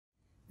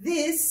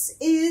This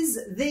is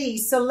the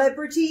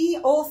Celebrity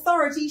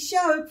Authority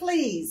Show.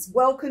 Please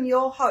welcome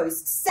your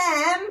host,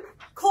 Sam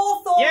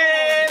Cawthorn.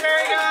 Yeah,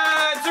 very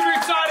good. Super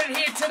excited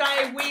here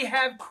today. We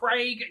have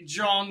Craig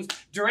Johns,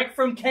 direct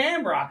from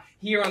Canberra,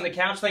 here on the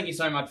couch. Thank you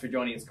so much for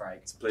joining us, Craig.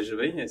 It's a pleasure to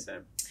be here,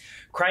 Sam.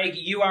 Craig,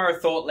 you are a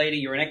thought leader.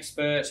 You're an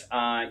expert.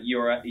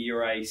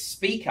 You're a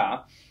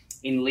speaker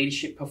in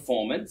leadership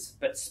performance,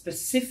 but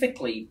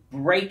specifically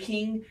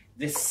breaking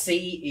the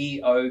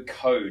CEO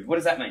code. What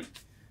does that mean?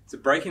 So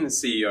breaking the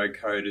CEO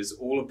code is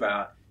all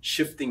about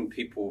shifting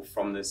people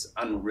from this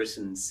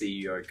unwritten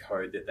CEO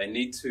code that they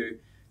need to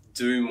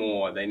do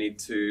more, they need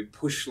to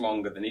push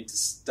longer, they need to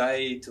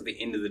stay till the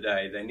end of the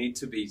day, they need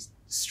to be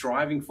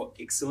striving for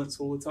excellence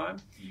all the time.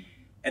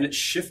 And it's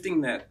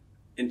shifting that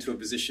into a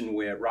position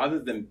where rather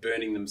than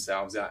burning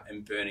themselves out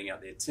and burning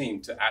out their team,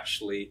 to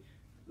actually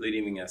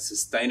leading a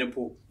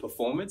sustainable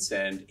performance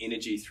and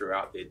energy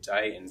throughout their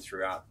day and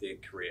throughout their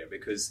career.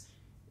 Because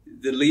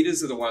the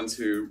leaders are the ones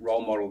who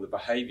role model the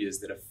behaviors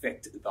that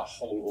affect the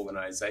whole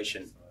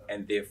organization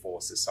and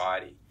therefore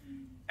society.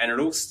 And it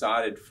all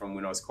started from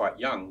when I was quite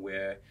young,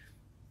 where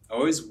I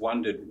always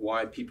wondered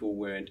why people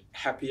weren't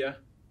happier,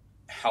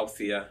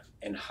 healthier,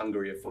 and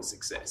hungrier for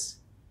success.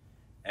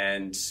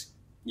 And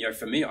you know,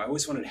 for me, I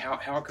always wondered how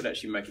I could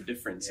actually make a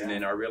difference. Yeah. And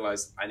then I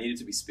realized I needed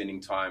to be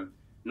spending time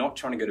not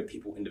trying to go to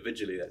people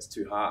individually. That's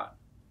too hard.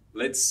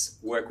 Let's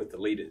work with the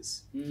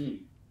leaders.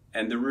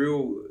 And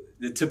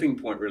the tipping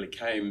point really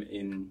came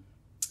in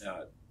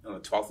on the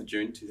 12th of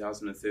June,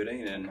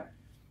 2013. And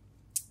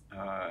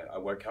I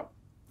woke up,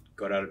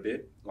 got out of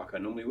bed like I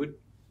normally would,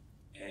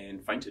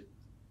 and fainted.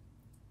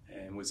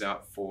 And was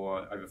out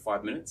for over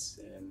 5 minutes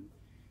and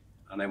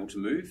unable to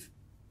move.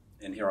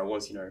 And here I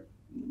was, you know,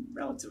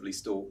 relatively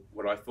still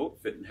what I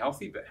thought fit and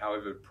healthy, but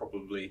however,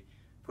 probably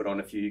put on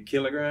a few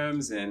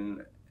kilograms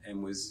and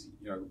was,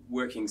 you know,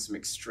 working some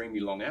extremely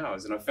long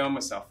hours. And I found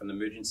myself in the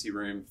emergency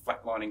room,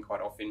 flatlining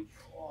quite often.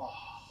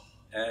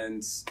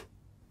 And,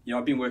 you know,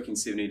 I've been working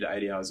 70 to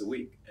 80 hours a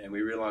week, and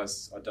we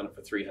realized I'd done it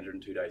for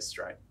 302 days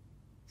straight.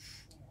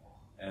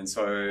 And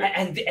so...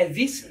 And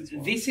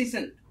this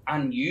isn't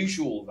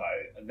unusual,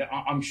 though.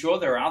 I'm sure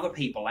there are other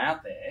people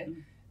out there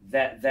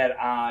that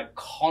are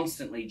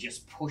constantly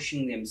just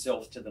pushing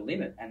themselves to the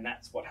limit, and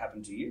that's what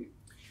happened to you.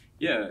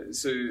 Yeah,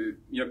 so, you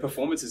know,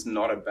 performance is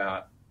not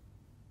about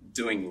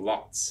doing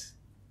lots.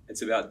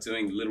 It's about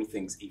doing little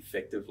things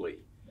effectively.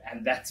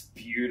 And that's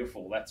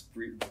beautiful. That's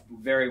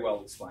very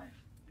well explained.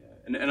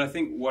 Yeah. And I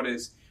think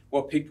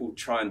what people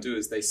try and do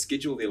is they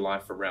schedule their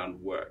life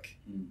around work.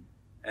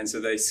 And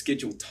so they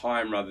schedule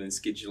time rather than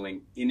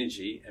scheduling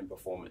energy and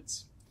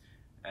performance.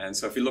 And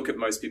so if you look at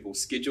most people's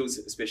schedules,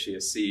 especially a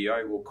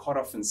CEO, we'll quite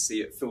often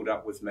see it filled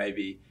up with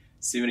maybe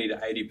 70 to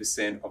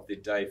 80% of their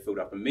day filled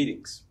up in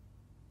meetings.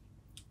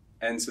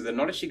 And so they're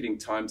not actually getting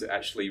time to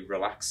actually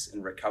relax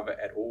and recover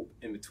at all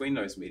in between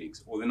those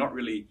meetings, or they're not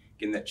really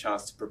getting that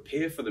chance to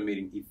prepare for the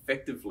meeting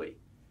effectively.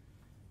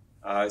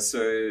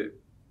 So,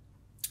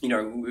 you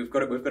know, we've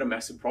got a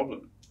massive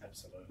problem.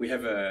 Absolutely. We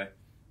have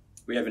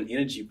an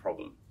energy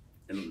problem.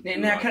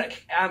 Now,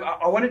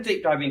 I want to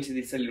deep dive into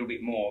this a little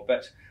bit more,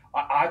 but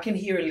I can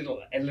hear a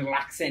little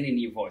accent in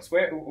your voice.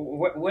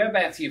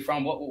 Whereabouts are you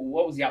from?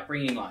 What was the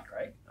upbringing like,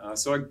 Craig?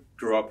 So I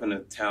grew up in a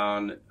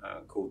town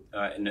called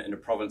in a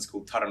province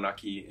called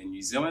Taranaki in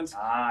New Zealand,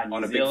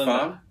 on a big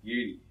farm.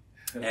 Beauty.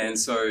 And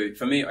so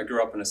for me, I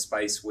grew up in a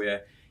space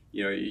where,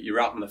 you know, you're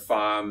out on the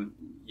farm,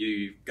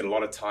 you get a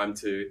lot of time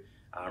to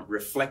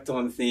reflect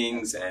on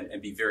things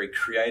and be very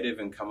creative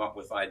and come up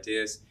with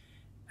ideas.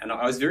 And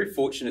I was very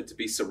fortunate to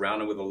be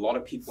surrounded with a lot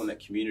of people in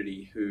that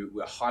community who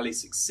were highly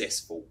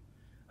successful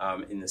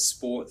in the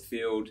sport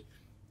field.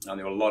 There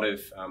were a lot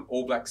of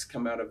All Blacks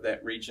come out of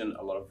that region,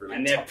 a lot of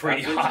really they're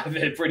pretty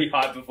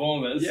high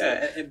performers.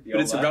 Yeah, but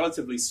it's a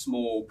relatively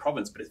small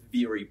province, but it's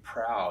very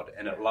proud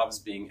and it loves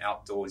being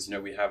outdoors. You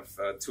know, we have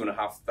a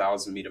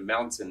 2,500 meter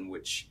mountain,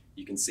 which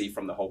you can see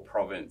from the whole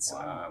province.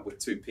 Wow. With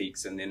 2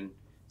 peaks, and then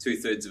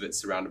 2/3 of it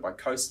surrounded by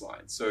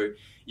coastline. So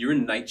you're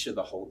in nature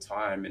the whole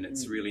time, and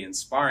it's really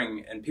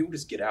inspiring. And people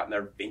just get out and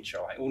they're adventure.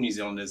 Like all New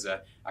Zealanders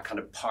are kind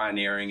of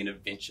pioneering and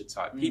adventure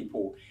type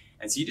people.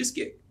 And so you just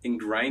get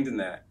ingrained in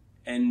that.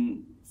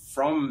 And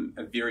from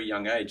a very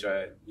young age,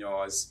 I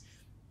was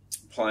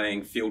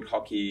playing field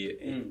hockey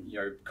in, you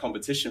know,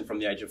 competition from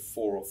the age of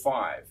 4 or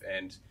 5,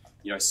 and,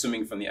 you know,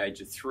 swimming from the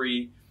age of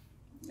 3.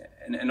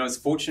 And I was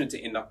fortunate to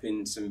end up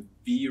in some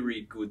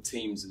very good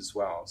teams as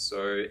well.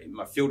 So in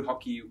my field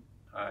hockey,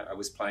 I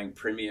was playing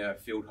premier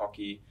field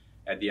hockey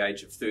at the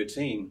age of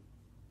 13.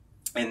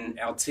 And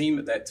our team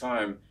at that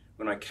time,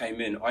 when I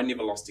came in, I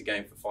never lost a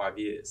game for 5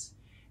 years.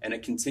 And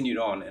it continued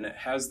on, and it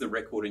has the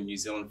record in New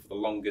Zealand for the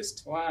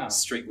longest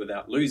streak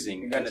without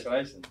losing.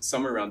 Congratulations. And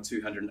somewhere around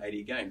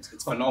 280 games.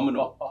 It's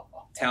phenomenal.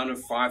 Town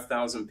of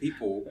 5,000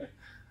 people.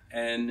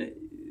 And,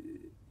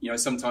 you know,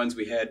 sometimes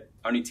we had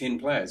only 10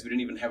 players. We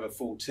didn't even have a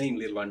full team,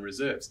 let alone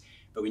reserves.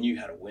 But we knew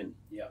how to win.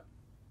 Yeah.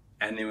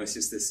 And there was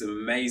just this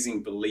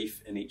amazing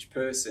belief in each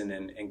person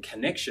and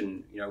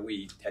connection. You know,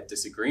 we had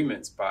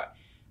disagreements, but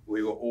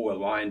we were all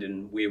aligned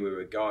in where we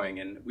were going,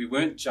 and we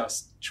weren't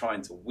just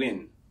trying to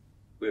win,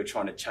 we were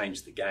trying to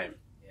change the game.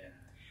 Yeah.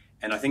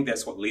 And I think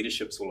that's what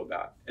leadership's all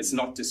about. It's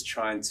not just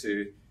trying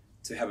to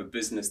have a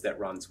business that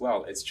runs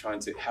well. It's trying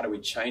to, how do we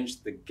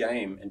change the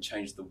game and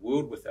change the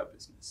world with our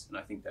business? And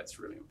I think that's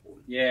really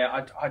important.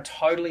 Yeah, I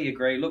totally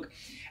agree. Look,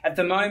 at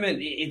the moment,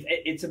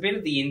 it's a bit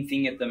of the in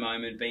thing at the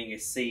moment, being a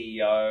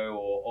CEO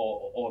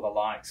or the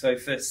like. So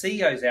for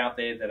CEOs out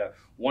there that are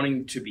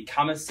wanting to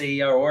become a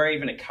CEO, or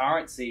even a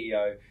current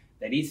CEO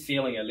that is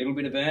feeling a little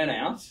bit of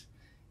burnout,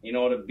 in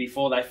order,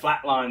 before they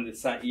flatline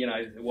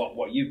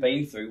what you've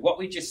been through, what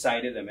we just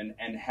say to them,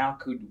 and how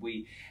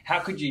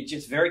could you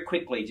just very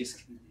quickly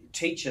just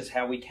teach us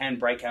how we can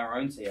break our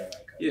own CEO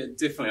code? Yeah,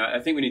 definitely.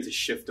 I think we need to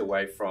shift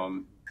away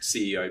from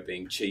CEO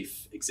being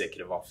Chief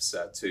Executive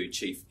Officer to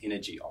Chief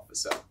Energy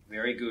Officer.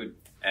 Very good.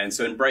 And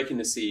so in breaking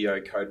the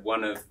CEO code,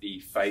 one of the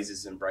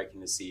phases in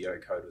breaking the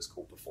CEO code was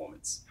called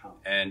performance. Huh.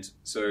 And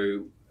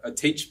so I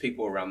teach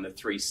people around the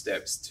 3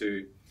 steps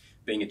to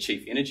being a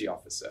Chief Energy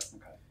Officer.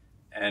 Okay.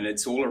 And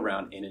it's all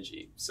around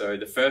energy. So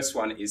the first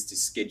one is to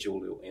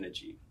schedule your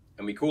energy.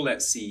 And we call that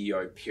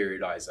CEO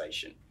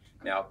Periodization.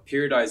 Now,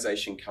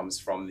 periodization comes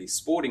from the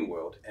sporting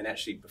world, and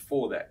actually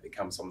before that, it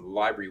comes from the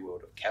library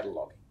world of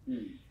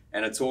cataloging.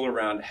 And it's all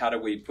around how do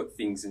we put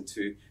things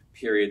into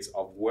periods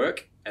of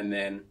work and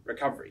then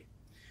recovery.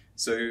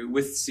 So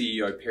with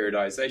CEO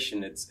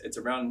Periodization, it's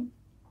around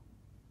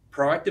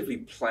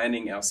proactively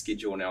planning our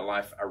schedule and our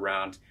life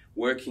around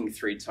working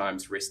 3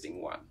 times,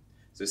 resting 1.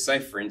 So say,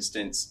 for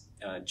instance,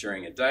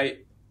 during a day,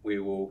 we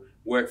will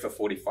work for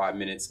 45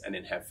 minutes and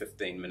then have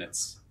 15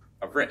 minutes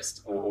of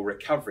rest or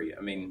recovery.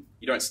 I mean,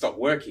 you don't stop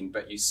working,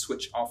 but you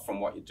switch off from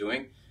what you're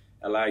doing,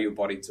 allow your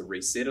body to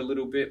reset a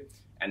little bit,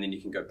 and then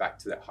you can go back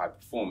to that high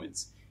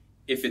performance.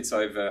 If it's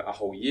over a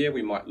whole year,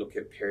 we might look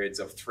at periods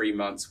of 3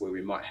 months where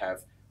we might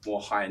have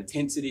more high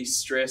intensity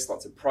stress,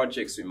 lots of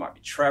projects. We might be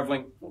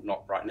traveling, well,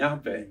 not right now,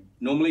 but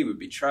normally we'd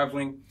be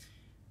traveling.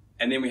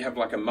 And then we have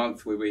like a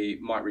month where we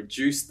might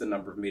reduce the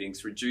number of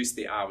meetings, reduce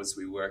the hours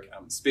we work,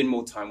 spend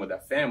more time with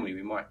our family.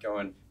 We might go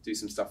and do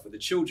some stuff with the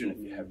children if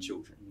you have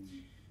children.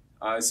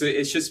 So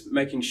it's just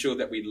making sure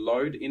that we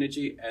load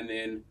energy and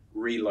then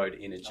reload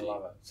energy. I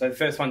love it. So the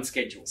first one,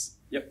 schedules.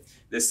 Yep.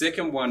 The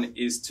second one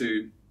is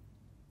to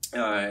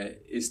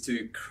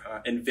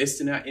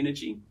invest in our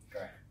energy.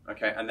 Great.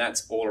 Okay, and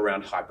that's all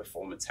around high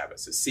performance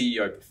habits. So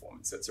CEO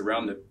performance. It's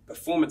around the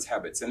performance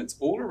habits, and it's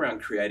all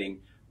around creating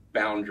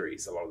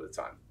boundaries a lot of the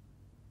time.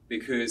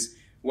 Because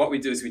what we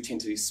do is we tend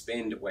to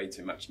spend way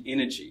too much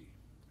energy,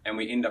 and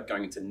we end up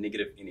going into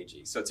negative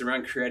energy. So it's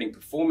around creating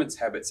performance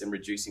habits and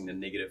reducing the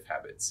negative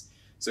habits.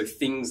 So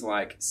things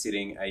like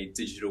setting a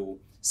digital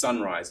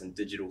sunrise and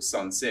digital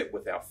sunset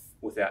with our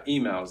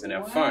emails and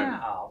our phone.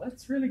 Wow,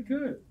 that's really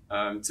good.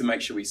 To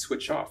make sure we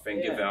switch off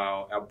and give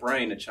our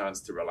brain a chance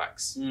to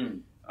relax.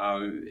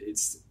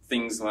 It's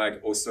things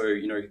like also,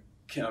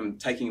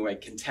 taking away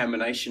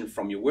contamination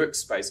from your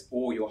workspace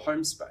or your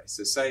home space.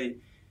 So say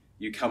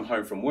you come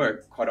home from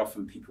work, quite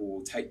often people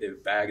will take their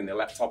bag and their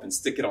laptop and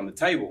stick it on the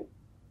table.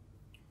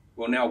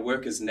 Well, now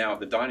work is now at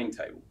the dining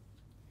table.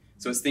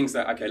 So it's things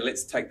like, okay,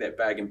 let's take that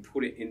bag and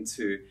put it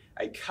into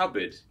a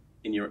cupboard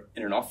in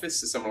an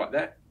office or something like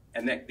that.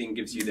 And that then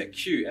gives you that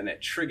cue and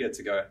that trigger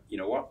to go, you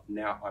know what,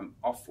 now I'm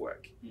off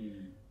work.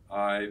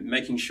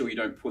 Making sure you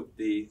don't put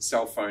the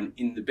cell phone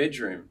in the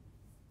bedroom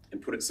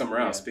and put it somewhere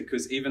else,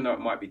 because even though it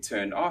might be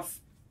turned off,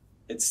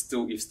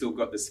 you've still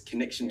got this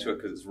connection to it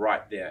because it's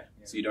right there.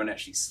 So you don't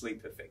actually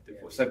sleep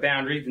effectively. So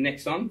boundary, the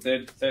next one,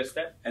 third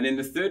step. And then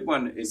the third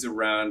one is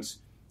around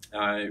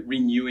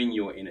renewing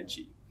your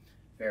energy.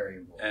 Very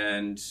important.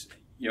 And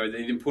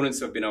the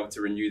importance of being able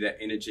to renew that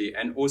energy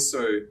and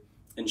also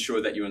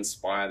ensure that you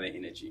inspire the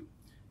energy.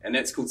 And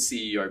that's called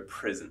CEO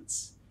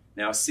presence.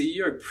 Now,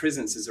 CEO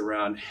presence is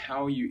around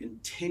how you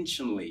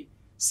intentionally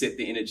set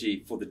the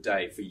energy for the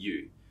day for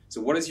you. So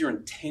what is your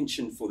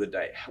intention for the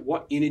day?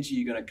 What energy are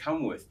you going to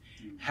come with?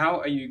 How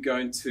are you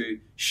going to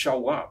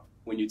show up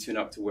when you turn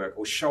up to work,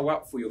 or show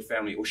up for your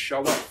family, or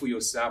show up for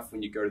yourself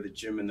when you go to the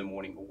gym in the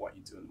morning, or what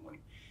you do in the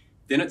morning?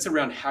 Then it's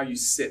around how you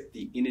set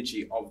the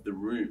energy of the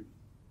room.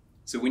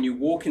 So when you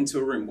walk into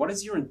a room, what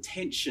is your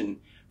intention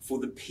for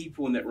the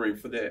people in that room,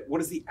 what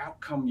is the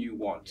outcome you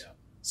want?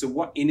 So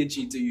what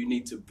energy do you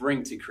need to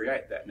bring to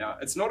create that? Now,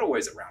 it's not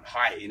always around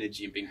high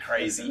energy and being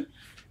crazy.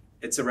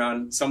 It's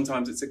around,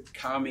 sometimes it's a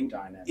calming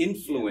dynamic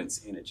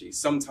influence energy.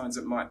 Sometimes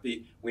it might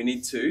be, we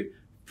need to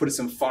put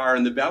some fire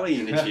in the belly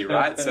energy,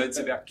 right? So it's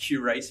about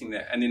curating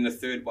that. And then the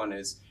third one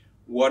is,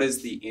 what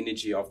is the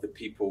energy of the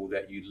people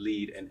that you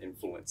lead and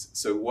influence?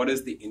 So what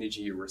is the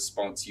energy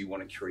response you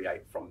want to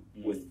create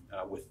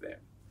with them?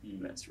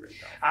 And that's really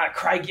powerful.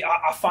 Craig,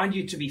 I find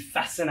you to be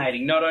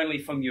fascinating, not only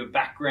from your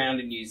background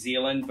in New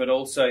Zealand, but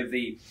also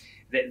the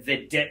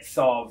the depth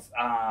of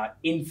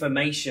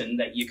information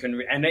that you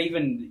can, and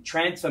even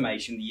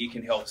transformation that you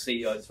can help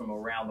CEOs from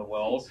around the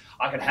world.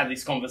 I could have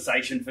this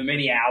conversation for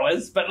many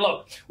hours, but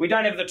look, we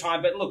don't have the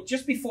time. But look,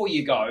 just before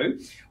you go,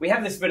 we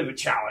have this bit of a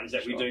challenge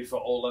that we do for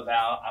all of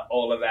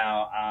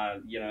our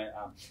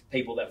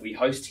people that we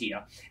host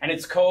here, and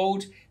it's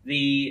called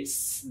the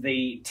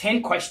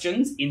 10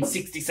 questions in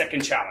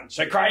 60-second challenge.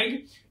 So,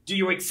 Craig, do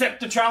you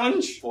accept the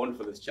challenge? Born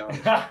for this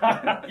challenge.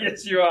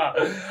 Yes, you are.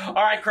 All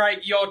right, Craig,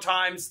 your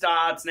time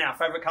starts now.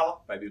 Favorite color?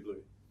 Baby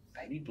blue.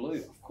 Baby blue,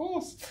 of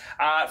course.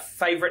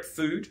 Favorite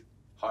food?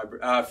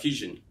 Hybrid.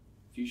 Fusion.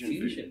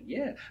 Fusion.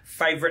 Yeah.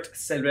 Favorite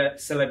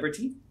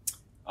celebrity?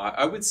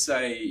 I would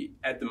say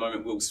at the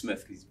moment Will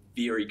Smith. He's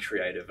very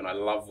creative, and I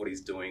love what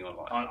he's doing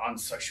online. On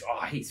social.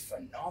 Oh, he's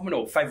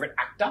phenomenal. Favorite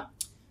actor?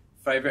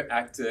 Favorite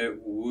actor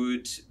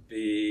would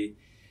be.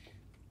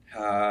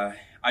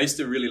 I used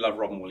to really love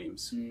Robin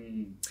Williams.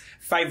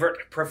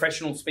 Favorite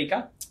professional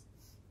speaker?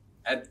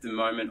 At the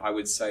moment, I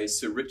would say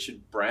Sir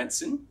Richard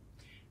Branson.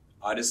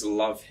 I just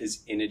love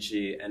his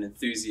energy and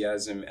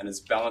enthusiasm and his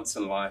balance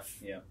in life.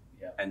 Yeah.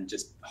 And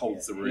just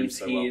holds the room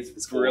so well. He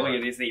is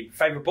brilliant, isn't he?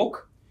 Favorite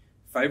book?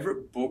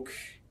 Favorite book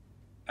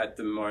at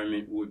the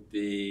moment would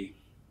be.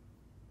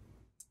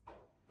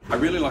 I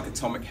really like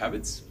Atomic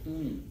Habits.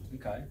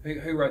 Okay.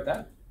 Who wrote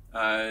that?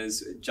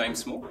 James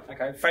Small.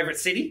 Okay. Favorite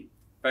city?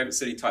 Favorite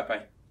city,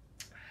 Taipei.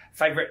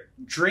 Favorite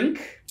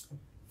drink?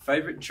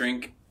 Favorite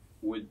drink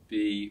would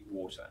be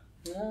water.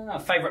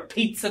 Favorite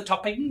pizza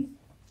topping?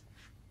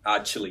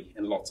 Chili,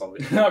 and lots of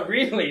it. Oh,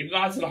 really?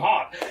 Nice and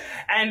hot.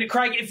 And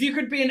Craig, if you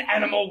could be an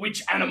animal,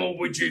 which animal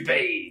would you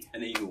be?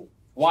 An eagle.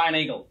 Why an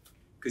eagle?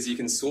 Because you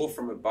can soar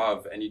from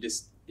above, and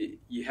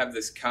you have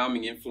this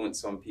calming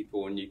influence on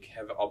people, and you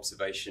have an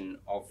observation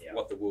of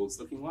what the world's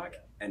looking like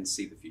and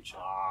see the future.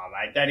 Oh,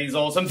 mate, that is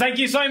awesome. Thank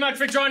you so much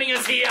for joining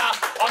us here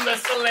on the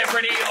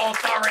Celebrity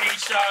Authority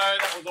Show.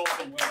 That was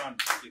awesome. Well done.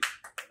 Thank you.